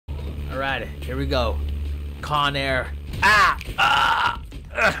Alright, here we go. Con Air.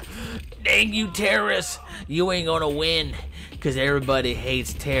 Dang you terrorists. You ain't gonna win. Because everybody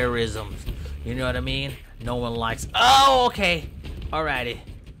hates terrorism. You know what I mean? No one likes... Oh, okay. Alrighty.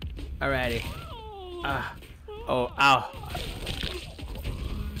 Alrighty. Oh, ow.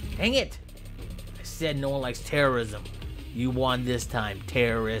 Dang it. I said no one likes terrorism. You won this time,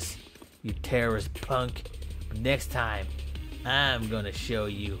 terrorist. You terrorist punk. But next time, I'm gonna show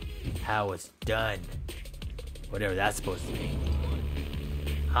you how it's done. Whatever that's supposed to be.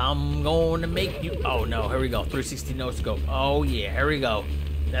 I'm gonna make you... Oh no, here we go. 360 no scope. Oh yeah, here we go.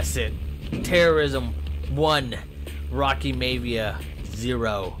 That's it. Terrorism 1. Rocky Mavia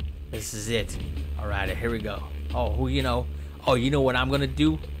 0. This is it. Alright, here we go. Oh, who you know? Oh, you know what I'm gonna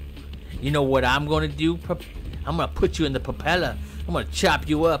do? You know what I'm gonna do? I'm gonna put you in the propeller. I'm gonna chop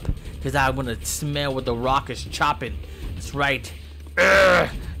you up. Because I'm gonna smell what the rock is chopping. That's right.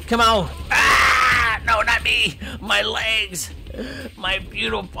 Come on. No, not me. My legs. My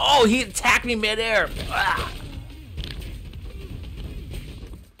beautiful... Oh, he attacked me midair.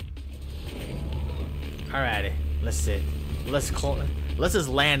 Alrighty. Let's sit. Let's just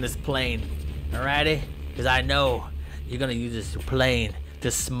land this plane. Alrighty? Because I know you're gonna use this plane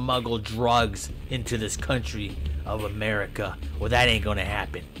to smuggle drugs into this country of America. Well, that ain't gonna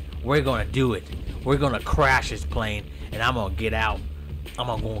happen. We're gonna do it. We're gonna crash this plane, and I'm gonna get out. I'm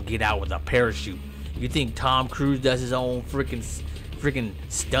gonna get out with a parachute. You think Tom Cruise does his own freaking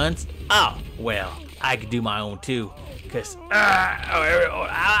stunts? Oh, well, I could do my own too. Cause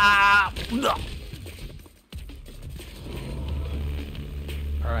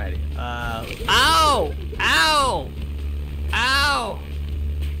alrighty. Ow! Ow! Ow!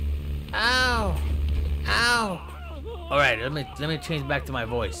 Ow! Ow! Alright, let me change back to my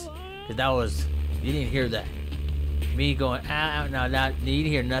voice. Cause that was... You didn't hear that. Me going, ow, no, you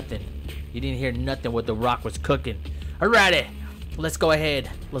didn't hear nothing. You didn't hear nothing what the rock was cooking. Alrighty, let's go ahead.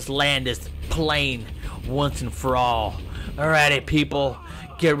 Let's land this plane once and for all. Alrighty, people,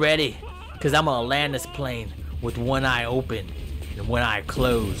 get ready. Cause I'm gonna land this plane with one eye open and one eye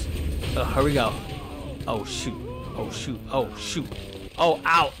closed. Here we go. Oh shoot, oh shoot, oh shoot. Oh,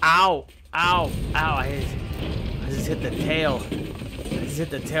 ow, ow, ow, ow. I just hit the tail. I just hit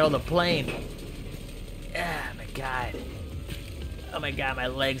the tail of the plane. Ah, my God. Oh my God, my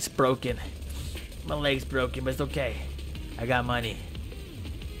leg's broken. My leg's broken, but it's okay. I got money.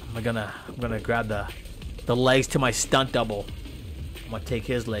 I'm gonna grab the legs to my stunt double. I'm gonna take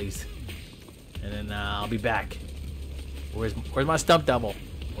his legs, and then I'll be back. Where's my stunt double?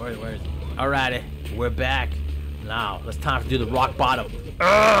 Where's? Alrighty, we're back. Now it's time to do the rock bottom.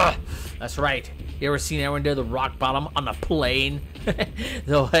 Ugh! That's right. You ever seen anyone do the rock bottom on a plane?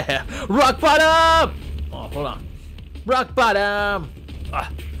 So, rock bottom! Oh, hold on. Rock bottom!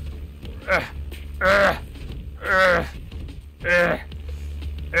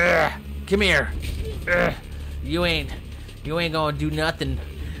 Come here. You ain't gonna do nothing,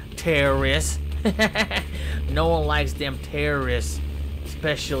 terrorists. No one likes them terrorists,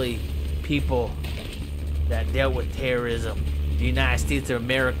 especially people that dealt with terrorism. The United States of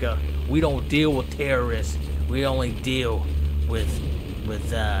America, we don't deal with terrorists. We only deal with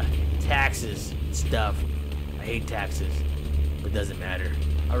taxes and stuff. I hate taxes, but it doesn't matter.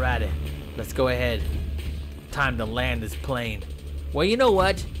 Alrighty, let's go ahead. Time to land this plane. Well, you know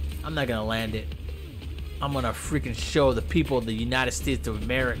what? I'm not gonna land it. I'm gonna freaking show the people of the United States of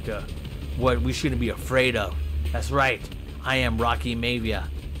America what we shouldn't be afraid of. That's right. I am Rocky Mavia,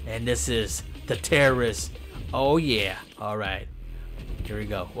 and this is the terrorist. Oh yeah. Alright. Here we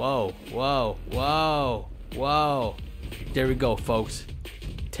go. Whoa, whoa, whoa, whoa. There we go, folks.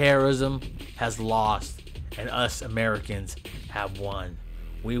 Terrorism has lost, and us Americans have won.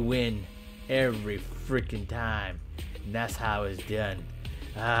 We win every freaking time, and that's how it's done.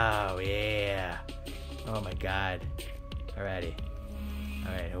 Oh yeah. Oh my God. Alrighty.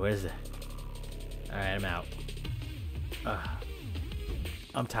 Alright, where's it? Alright, I'm out.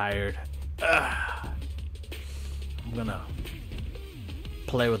 I'm tired. I'm gonna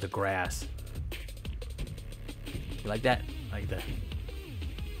play with the grass. You like that? I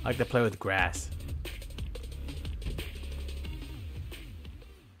like to play with grass.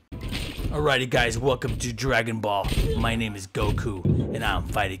 Alrighty guys, welcome to Dragon Ball. My name is Goku, and I'm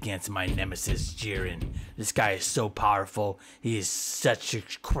fighting against my nemesis, Jiren. This guy is so powerful. He is such a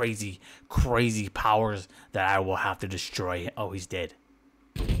crazy powers that I will have to destroy him. Oh, he's dead.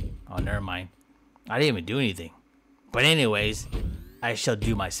 Oh, never mind. I didn't even do anything. But anyways, I shall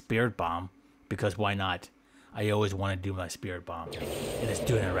do my spirit bomb, because why not? I always want to do my spirit bomb, and it's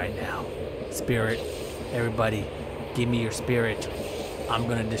doing it right now. Spirit, everybody, give me your spirit. I'm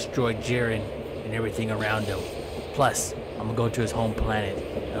gonna destroy Jiren and everything around him. Plus, I'm gonna go to his home planet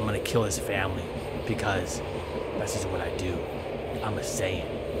and I'm gonna kill his family because that's just what I do. I'm a Saiyan.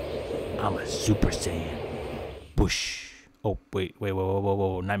 I'm a Super Saiyan. Whoosh. Oh, wait,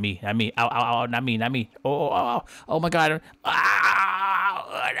 whoa, not me, ow, not me, oh my god, not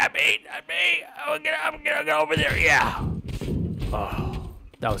me, I'm gonna go over there, yeah. Oh,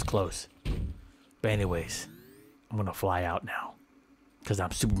 that was close. But anyways, I'm gonna fly out now, because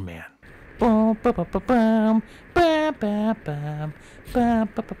I'm Superman.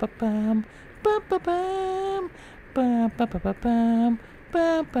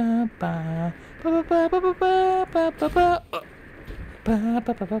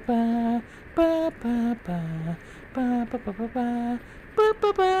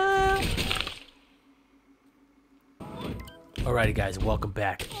 Alrighty guys, welcome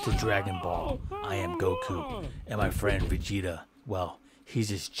back to Dragon Ball. I am Goku, and my friend Vegeta, well, he's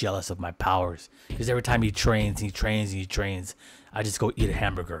just jealous of my powers, because every time he trains, I just go eat a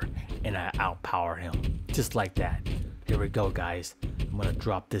hamburger, and I outpower him, just like that. Here we go guys, I'm gonna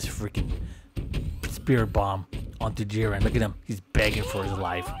drop this freaking spirit bomb onto Jiren. Look at him, he's begging for his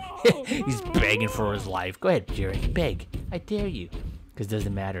life. He's begging for his life. Go ahead Jiren, beg, I dare you. Because it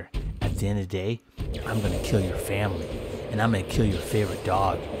doesn't matter, at the end of the day, I'm gonna kill your family. And I'm gonna kill your favorite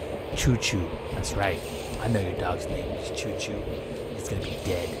dog, Choo Choo. That's right. I know your dog's name is Choo Choo. He's gonna be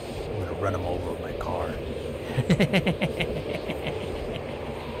dead. I'm gonna run him over with my car.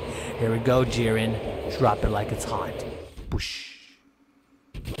 Here we go, Jiren. Drop it like it's hot. Whoosh.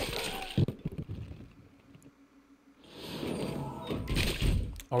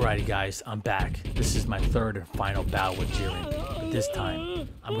 Alrighty guys, I'm back. This is my third and final battle with Jiren. But this time,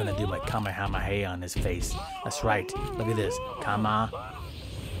 I'm gonna do my Kamehameha on his face. That's right. Look at this. Kamehameha.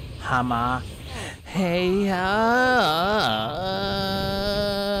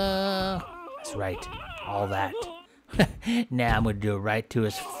 That's right. All that. Now I'm gonna do it right to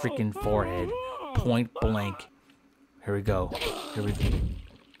his freaking forehead. Point blank. Here we go. Here we go.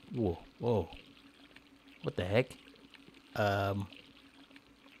 Whoa. Whoa. What the heck?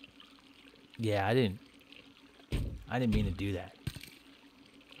 Yeah, I didn't mean to do that.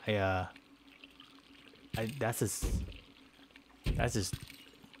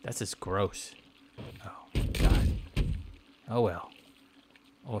 That's just gross. Oh god. Oh well.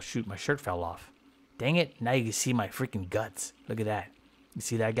 Oh shoot, my shirt fell off. Dang it, now you can see my freaking guts. Look at that. You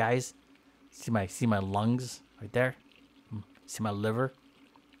see that guys? See my lungs right there? See my liver?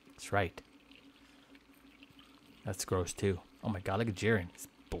 That's right. That's gross too. Oh my god, look at Jiren. He's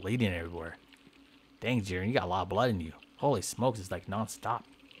bleeding everywhere. Dang, Jiren, you got a lot of blood in you. Holy smokes, it's like non-stop.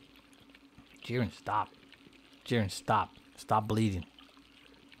 Jiren, stop. Jiren, stop. Stop bleeding.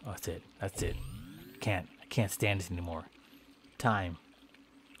 Oh, that's it. That's it. I can't stand this anymore. Time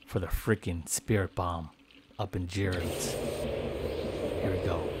for the freaking spirit bomb up in Jiren's. Here we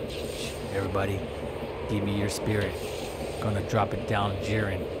go. Everybody, give me your spirit. Gonna drop it down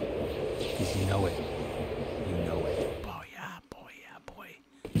Jiren. Because you know it. You know it. Boy, yeah, boy, yeah, boy.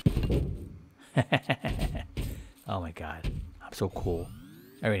 Oh my god, I'm so cool.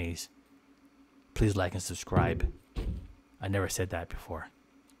 Anyways, please like and subscribe. I never said that before.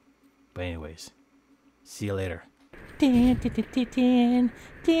 But anyways, see you later.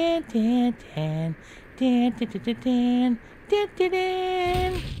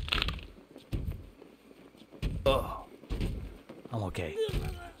 Oh, I'm okay.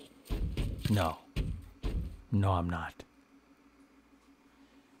 No, I'm not.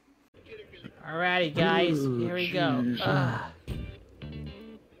 Alrighty guys, here we go.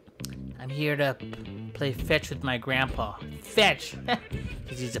 I'm here to play fetch with my grandpa. Fetch!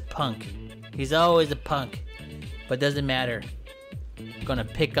 Because he's a punk. He's always a punk. But doesn't matter. I'm gonna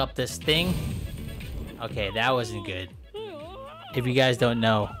pick up this thing. Okay, that wasn't good. If you guys don't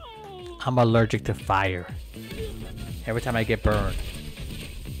know, I'm allergic to fire. Every time I get burned,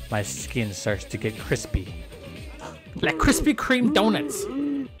 my skin starts to get crispy. Like Krispy Kreme donuts.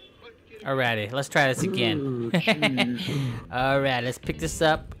 Alrighty, let's try this again. Alright, let's pick this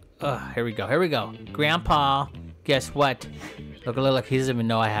up. Here we go. Grandpa, guess what? Look, he doesn't even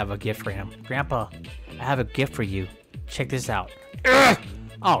know I have a gift for him. Grandpa, I have a gift for you. Check this out.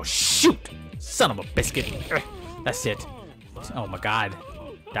 Oh, shoot! Son of a biscuit. That's it. Oh my god.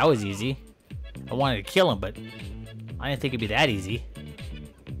 That was easy. I wanted to kill him, but I didn't think it'd be that easy.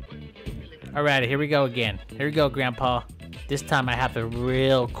 Alright, here we go again. Here we go, Grandpa. This time I have a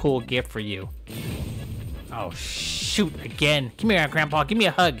real cool gift for you. Oh, shoot, again. Come here, Grandpa. Give me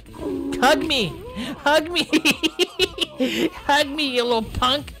a hug. Hug me. Hug me. Hug me, you little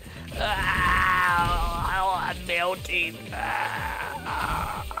punk. I'm melting.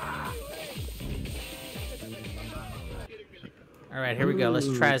 All right, here we go. Let's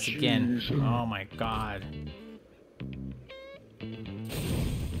try this again. Oh my god.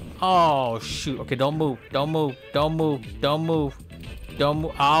 Oh shoot. Okay, don't move. Don't move. Don't move. Don't move. Don't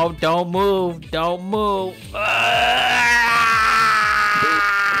move. Oh, don't move. Don't move.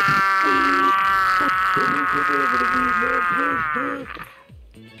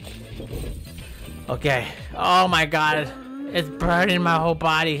 Okay. Oh my god. It's burning my whole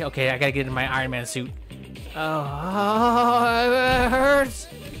body. Okay, I gotta get in my Iron Man suit. Oh, it hurts.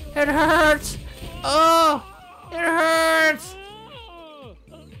 It hurts. Oh, it hurts.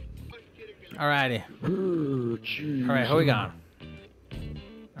 Alrighty. Alright, here we go.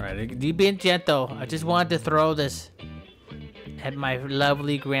 Alright, you being gentle. I just wanted to throw this at my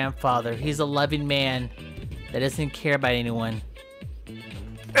lovely grandfather. He's a loving man that doesn't care about anyone.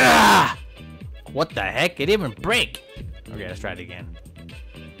 Ah! What the heck? It didn't even break. Okay, let's try it again.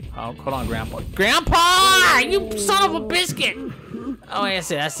 Oh, hold on, Grandpa. Grandpa! You son of a biscuit! Oh, that's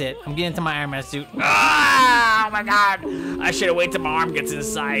it, that's it. I'm getting into my Iron Man suit. Ah! Oh my god! I should have waited till my arm gets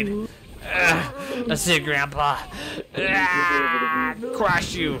inside. That's it, Grandpa.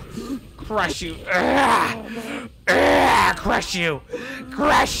 Crush you. Crush you. Crush you.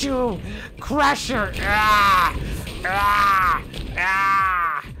 Crush you. Crush her.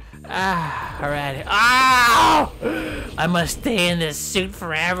 Alright. Oh! I must stay in this suit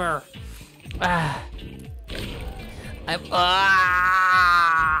forever. Alright,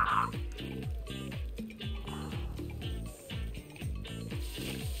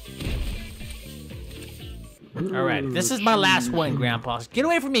 this is my last one, Grandpa. Get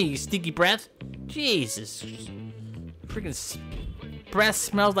away from me, you stinky breath. Jesus. Freaking breath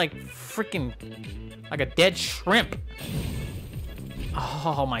smells like freaking like a dead shrimp.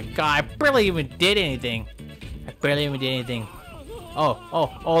 Oh my god, I barely even did anything. I barely even did anything.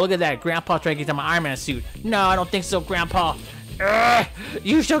 Oh, look at that. Grandpa trying to get to my Iron Man suit. No, I don't think so, Grandpa.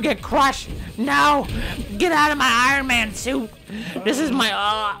 You shall get crushed. No, get out of my Iron Man suit. This is my,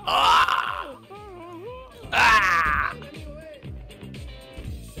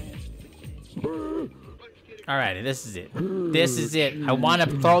 Alrighty, this is it. This is it. I want to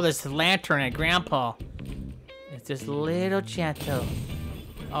throw this lantern at Grandpa. It's just a little gentle.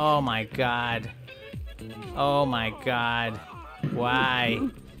 Oh my god. Oh my god. Why?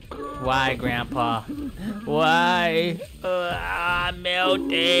 Why, Grandpa? Why? I'm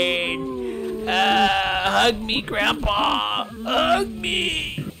melting. Hug me, Grandpa. Hug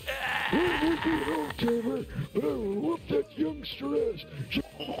me. Whoop that youngster ass.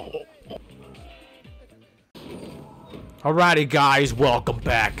 Alrighty, guys, welcome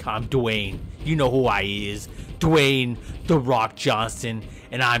back. I'm Dwayne. You know who I is. Dwayne The Rock Johnson,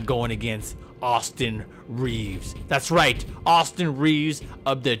 and I'm going against Austin Reeves. That's right, Austin Reeves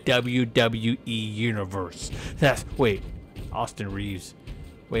of the WWE Universe. Wait, Austin Reeves.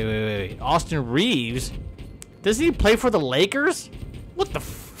 Wait. Austin Reeves? Doesn't he play for the Lakers? What the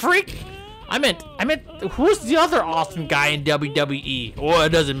freak? I meant, who's the other Austin guy in WWE? Oh, it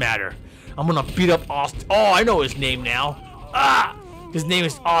doesn't matter. I'm gonna beat up Austin. Oh, I know his name now. His name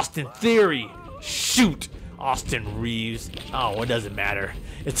is Austin Theory. Shoot. Austin Reeves. Oh, it doesn't matter.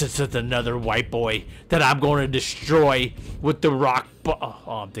 It's just another white boy that I'm going to destroy with the rock.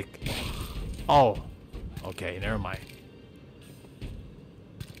 Oh, okay, never mind.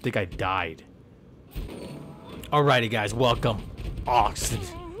 I think I died. Alrighty, guys, welcome. Austin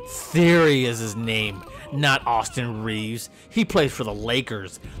Theory is his name, not Austin Reeves. He plays for the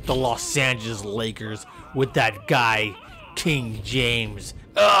Lakers, the Los Angeles Lakers, with that guy, King James.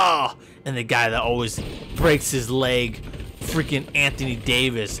 And the guy that always breaks his leg, freaking Anthony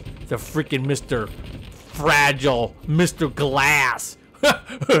Davis, the freaking Mr. Fragile, Mr. Glass.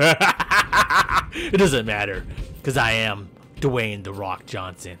 It doesn't matter, because I am Dwayne The Rock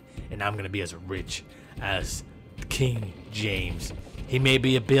Johnson, and I'm going to be as rich as King James. He may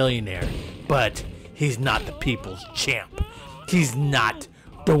be a billionaire, but he's not the people's champ. He's not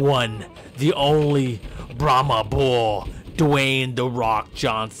the one, the only Brahma Bull. Dwayne The Rock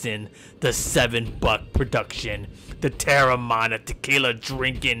Johnson, the $7 production, the Terramana tequila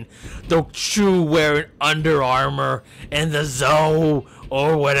drinking, the shoe wearing Under Armour, and the Zoe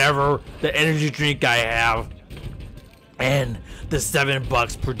or whatever the energy drink I have, and the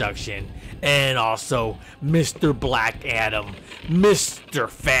 $7 production, and also Mr. Black Adam, Mr.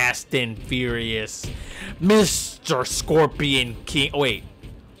 Fast and Furious, Mr. Scorpion King. Oh, wait,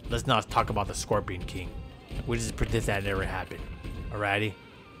 let's not talk about the Scorpion King. We just pretend that never happened. Alrighty?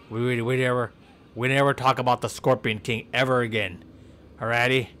 We never talk about the Scorpion King ever again.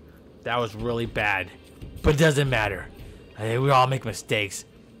 Alrighty? That was really bad. But it doesn't matter. I think we all make mistakes.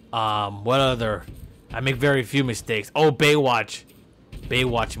 What other I make very few mistakes. Oh, Baywatch.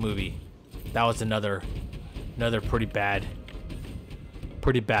 Baywatch movie. That was another pretty bad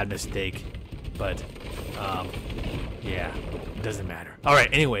mistake. But, yeah, it doesn't matter. All right,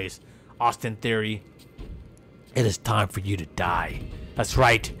 anyways, Austin Theory, it is time for you to die. That's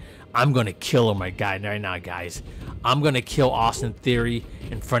right. I'm going to kill him right now, guys. I'm going to kill Austin Theory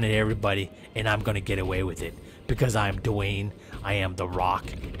in front of everybody, and I'm going to get away with it. Because I am Dwayne, I am The Rock,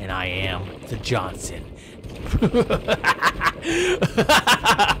 and I am the Johnson. And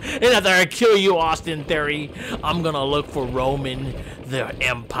after I kill you, Austin Theory, I'm going to look for Roman, the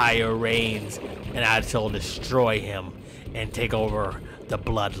Empire reigns, and I shall destroy him and take over the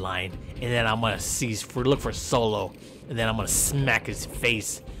bloodline. And then I'm going to look for Solo, and then I'm going to smack his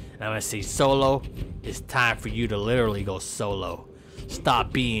face. And I'm going to say, Solo, it's time for you to literally go solo.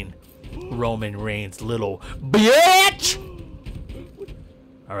 Stop being Roman Reigns' little bitch!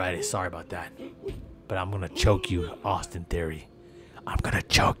 Alrighty, sorry about that. But I'm going to choke you, Austin Theory. I'm going to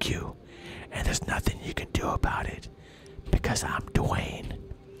choke you. And there's nothing you can do about it. Because I'm Dwayne.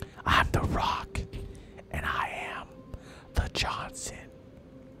 I'm The Rock. And I am the Johnson.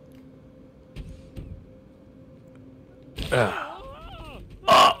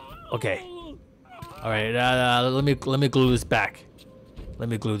 Okay. All right. Let me glue this back. Let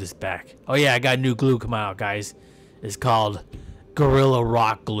me glue this back. Oh yeah, I got new glue coming out, guys. It's called Gorilla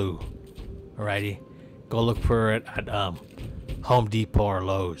Rock Glue. Alrighty. Go look for it at Home Depot or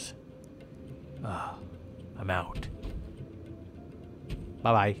Lowe's. I'm out.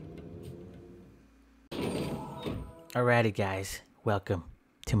 Bye bye. Alrighty, guys. Welcome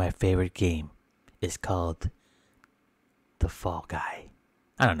to my favorite game. It's called The Fall Guy.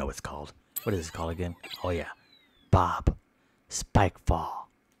 I don't know what it's called. What is this called again? Oh yeah, Bob Spikefall.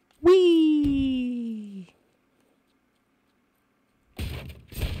 Whee!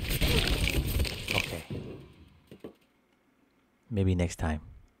 Okay. Maybe next time.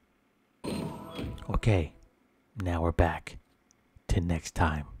 Okay. Now we're back to next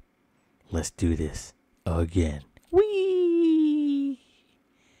time. Let's do this again. Whee!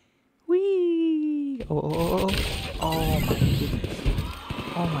 Whee! Oh my goodness.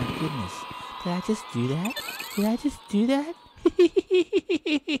 Oh my goodness. Did I just do that? Did I just do that?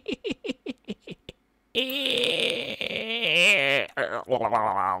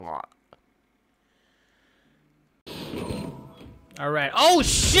 Alright. Oh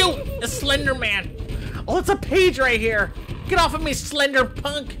shoot! The Slender Man! Oh, it's a page right here! Get off of me, Slender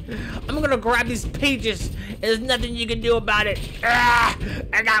Punk! I'm gonna grab these pages. There's nothing you can do about it.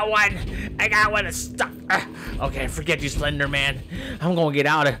 I got one. I got one. It's stuck. Okay, forget you, Slender Man. I'm gonna get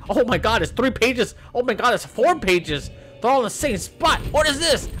out of it. Oh my god, it's 3 pages. Oh my god, it's 4 pages. They're all in the same spot. What is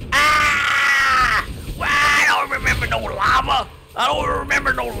this? Well, I don't remember no lava. I don't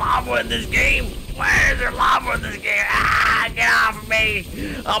remember no lava in this game. Why is there lava in this game? Get off of me.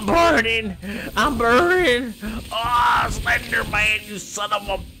 I'm burning. I'm burning. Oh, Slender Man, you son of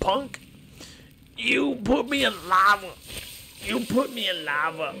a punk. You put me in lava. You put me in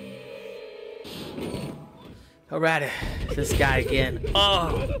lava. Alright, this guy again.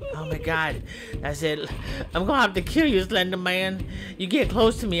 Oh my god. That's it. I'm gonna have to kill you, Slender Man. You get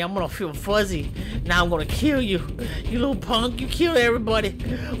close to me, I'm gonna feel fuzzy. Now I'm gonna kill you. You little punk, you kill everybody.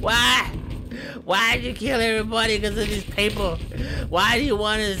 Why? Why did you kill everybody because of this paper? Why do you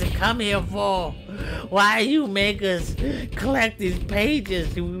want us to come here for? Why do you make us collect these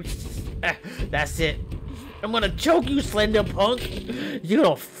pages? That's it. I'm gonna choke you, Slender Punk. You're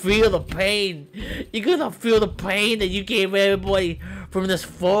gonna feel the pain. You're gonna feel the pain that you gave everybody from this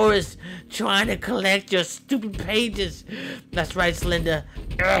forest trying to collect your stupid pages. That's right, Slender.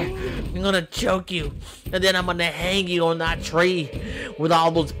 I'm gonna choke you, and then I'm gonna hang you on that tree with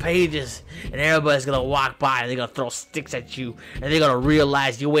all those pages, and everybody's gonna walk by and they're gonna throw sticks at you, and they're gonna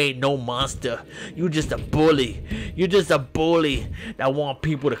realize you ain't no monster. You just a bully. You're just a bully that want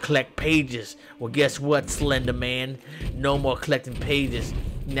people to collect pages. Well, guess what, Slender Man? No more collecting pages.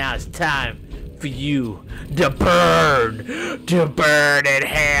 Now it's time for you to burn in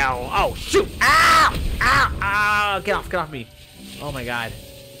hell. Oh shoot! Ow! Ow! Ow! Get off me! Oh my god!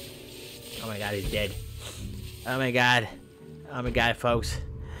 Oh my god, he's dead. Oh my god! Oh my god, folks!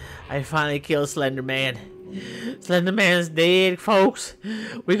 I finally killed Slender Man. Slender Man's dead, folks.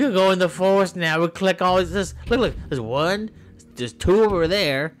 We could go in the forest now. We collect all this. Look! There's 1. There's 2 over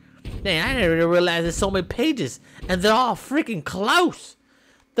there. Man, I didn't even realize there's so many pages, and they're all freaking close.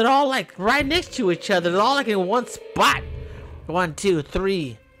 They're all like right next to each other. They're all like in one spot. 1, 2,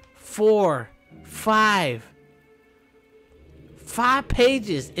 3, 4, 5. 5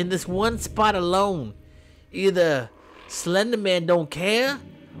 pages in this one spot alone. Either Slender Man don't care,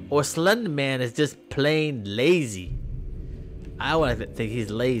 Or Slender Man is just plain lazy. I want to think he's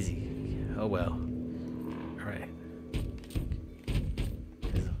lazy. Oh well. Alright.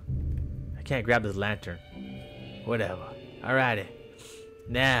 I can't grab this lantern. Whatever. Alrighty.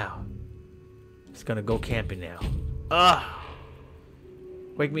 Now. Just gonna go camping now. Ugh.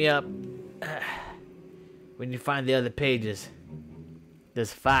 Wake me up. When you find the other pages.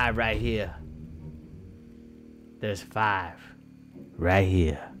 There's 5 right here. There's 5 right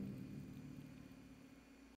here.